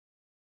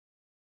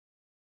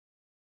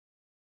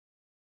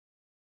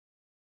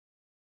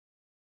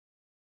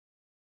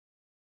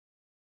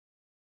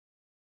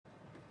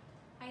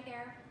Hi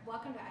there,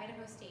 welcome to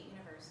Idaho State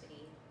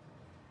University.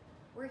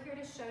 We're here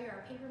to show you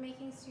our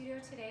papermaking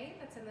studio today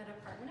that's in the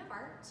Department of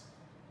Art.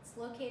 It's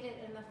located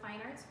in the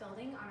Fine Arts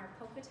Building on our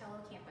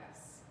Pocatello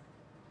campus.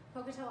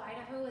 Pocatello,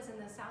 Idaho is in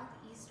the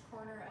southeast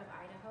corner of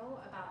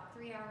Idaho, about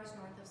 3 hours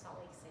north of Salt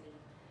Lake City.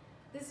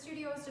 This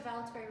studio was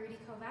developed by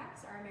Rudy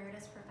Kovacs, our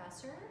Emeritus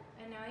Professor,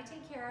 and now I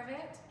take care of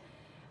it.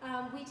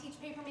 We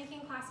teach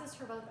papermaking classes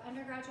for both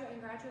undergraduate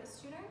and graduate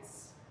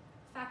students.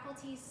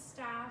 Faculty,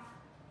 staff,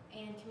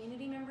 and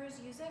community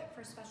members use it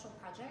for special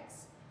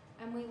projects.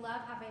 And we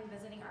love having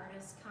visiting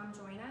artists come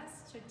join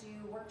us to do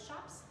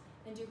workshops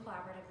and do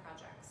collaborative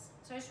projects.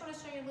 So I just want to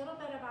show you a little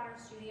bit about our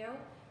studio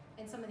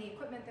and some of the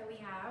equipment that we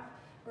have.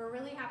 We're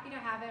really happy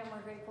to have it, and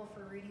we're grateful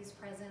for Rudy's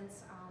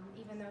presence,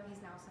 even though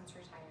he's now since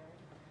retired.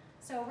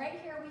 So right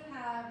here we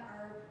have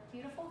our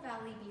beautiful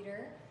Valley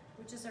beater,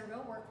 which is a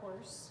real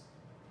workhorse.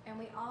 And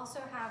we also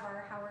have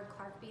our Howard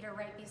Clark beater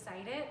right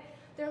beside it.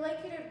 They're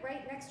located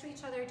right next to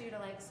each other due to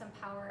some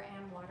power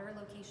and water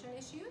location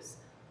issues.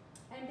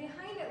 And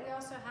behind it, we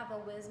also have a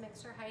whiz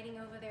mixer hiding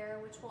over there,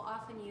 which we'll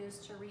often use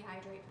to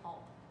rehydrate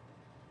pulp.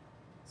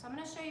 So I'm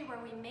going to show you where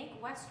we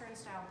make Western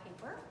style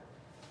paper.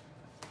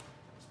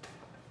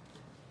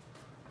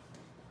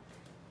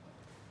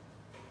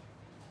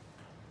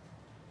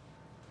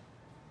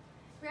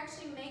 We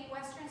actually make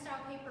Western style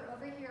paper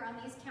over here on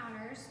these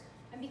counters.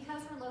 And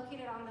because we're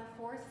located on the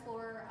 4th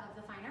floor of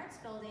the Fine Arts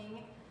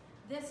Building,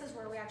 this is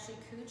where we actually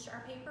couch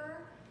our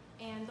paper,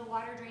 and the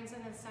water drains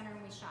in the center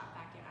and we shop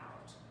back it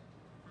out.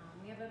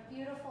 We have a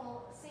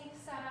beautiful sink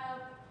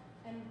setup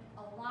and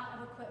a lot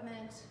of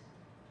equipment.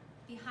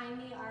 Behind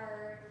me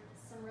are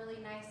some really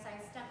nice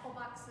sized decal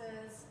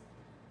boxes.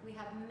 We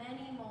have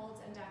many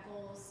molds and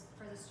decals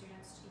for the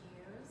students to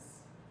use.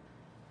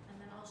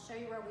 And then I'll show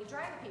you where we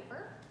dry the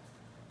paper.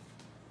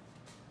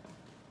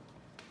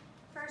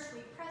 First,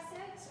 we press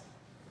it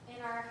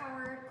in our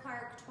Howard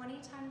Clark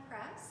 20-ton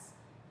press.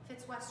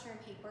 It's Western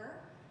paper.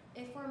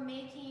 If we're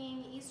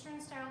making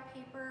Eastern style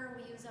paper,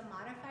 we use a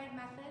modified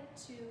method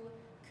to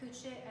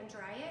couch it and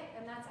dry it,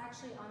 and that's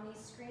actually on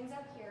these screens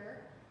up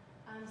here.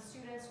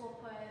 Students will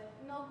put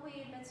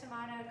milkweed,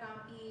 mitsumata,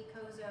 gampi,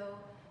 kozo.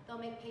 They'll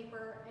make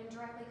paper and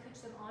directly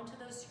couch them onto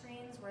those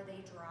screens where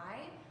they dry,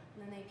 and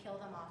then they peel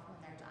them off when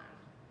they're done.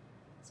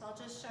 So I'll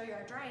just show you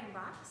our drying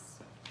box.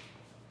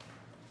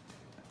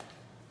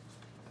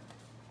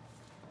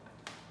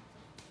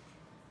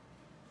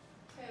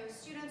 So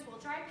students will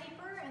dry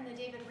paper in the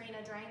David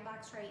Reyna drying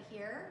box right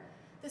here.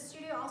 The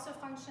studio also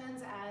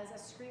functions as a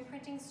screen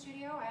printing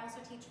studio. I also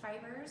teach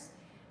fibers,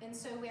 and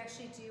so we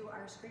actually do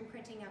our screen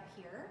printing up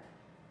here.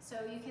 So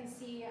you can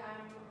see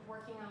I'm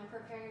working on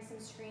preparing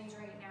some screens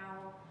right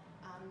now.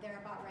 They're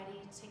about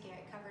ready to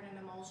get covered in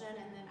emulsion,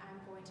 and then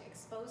I'm going to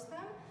expose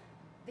them.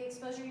 The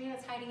exposure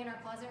unit's hiding in our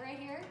closet right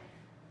here.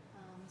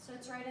 So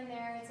it's right in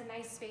there. It's a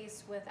nice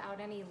space without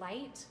any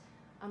light,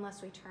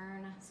 unless we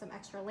turn some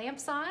extra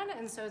lamps on,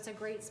 and so it's a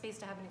great space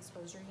to have an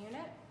exposure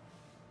unit.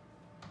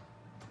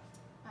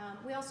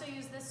 We also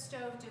use this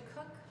stove to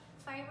cook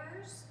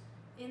fibers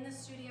in the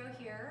studio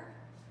here.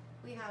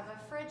 We have a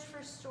fridge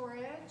for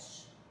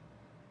storage,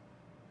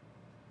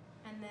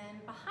 and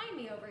then behind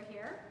me over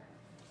here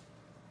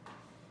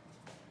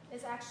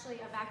is actually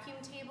a vacuum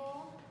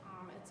table.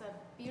 It's a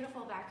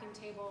beautiful vacuum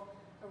table,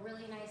 a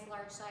really nice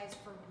large size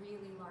for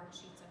really large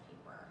sheets of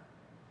paper.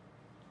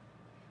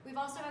 We've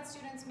also had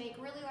students make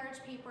really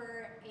large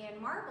paper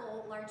and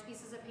marble large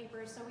pieces of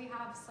paper, so we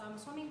have some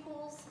swimming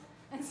pools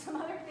and some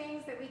other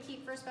things that we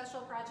keep for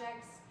special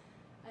projects.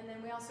 And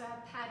then we also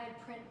have padded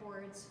print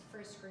boards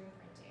for screen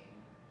printing.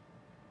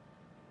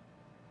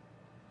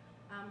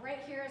 Right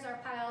here is our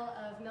pile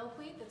of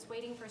milkweed that's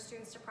waiting for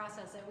students to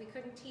process it. We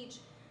couldn't teach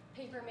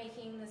paper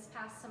making this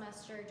past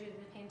semester due to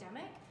the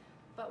pandemic,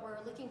 but we're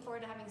looking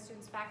forward to having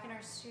students back in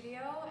our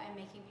studio and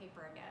making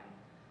paper again.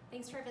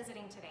 Thanks for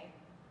visiting today.